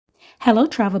Hello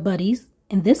travel buddies,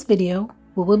 in this video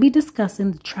we will be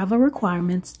discussing the travel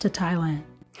requirements to Thailand.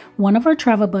 One of our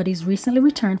travel buddies recently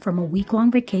returned from a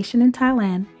week-long vacation in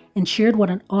Thailand and shared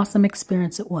what an awesome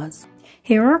experience it was.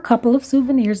 Here are a couple of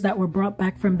souvenirs that were brought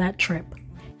back from that trip.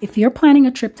 If you're planning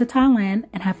a trip to Thailand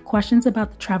and have questions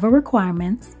about the travel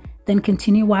requirements, then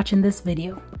continue watching this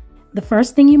video. The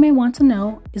first thing you may want to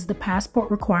know is the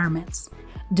passport requirements.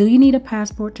 Do you need a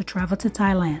passport to travel to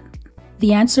Thailand?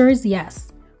 The answer is yes.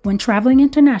 When traveling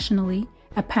internationally,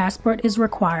 a passport is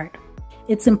required.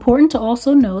 It's important to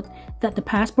also note that the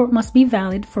passport must be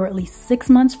valid for at least 6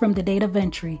 months from the date of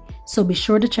entry, so be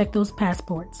sure to check those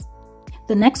passports.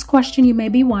 The next question you may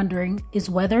be wondering is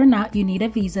whether or not you need a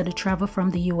visa to travel from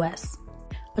the US.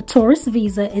 A tourist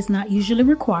visa is not usually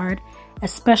required,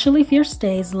 especially if your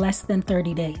stay is less than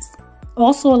 30 days.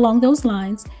 Also along those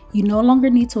lines, you no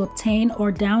longer need to obtain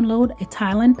or download a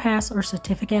Thailand pass or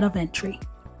certificate of entry.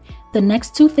 The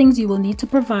next two things you will need to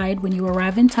provide when you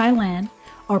arrive in Thailand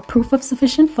are proof of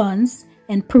sufficient funds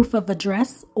and proof of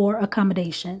address or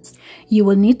accommodations. You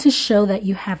will need to show that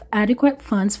you have adequate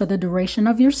funds for the duration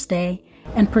of your stay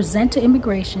and present to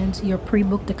immigration your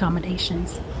pre-booked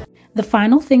accommodations. The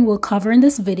final thing we'll cover in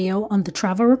this video on the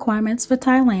travel requirements for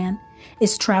Thailand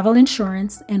is travel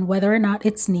insurance and whether or not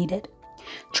it's needed.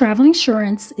 Travel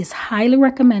insurance is highly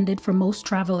recommended for most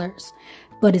travelers,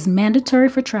 but is mandatory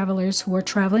for travelers who are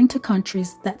traveling to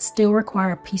countries that still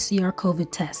require a PCR COVID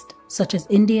test, such as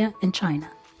India and China.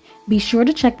 Be sure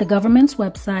to check the government's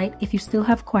website if you still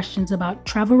have questions about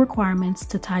travel requirements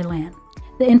to Thailand.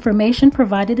 The information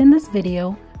provided in this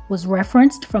video was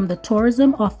referenced from the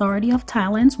Tourism Authority of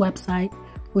Thailand's website,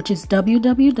 which is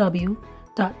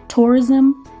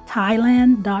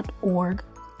www.tourismthailand.org,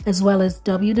 as well as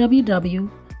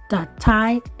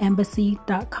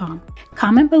www.thaiembassy.com.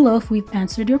 Comment below if we've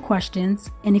answered your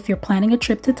questions and if you're planning a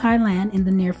trip to Thailand in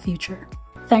the near future.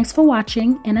 Thanks for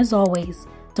watching, and as always,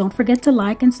 don't forget to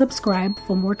like and subscribe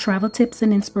for more travel tips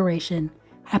and inspiration.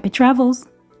 Happy travels!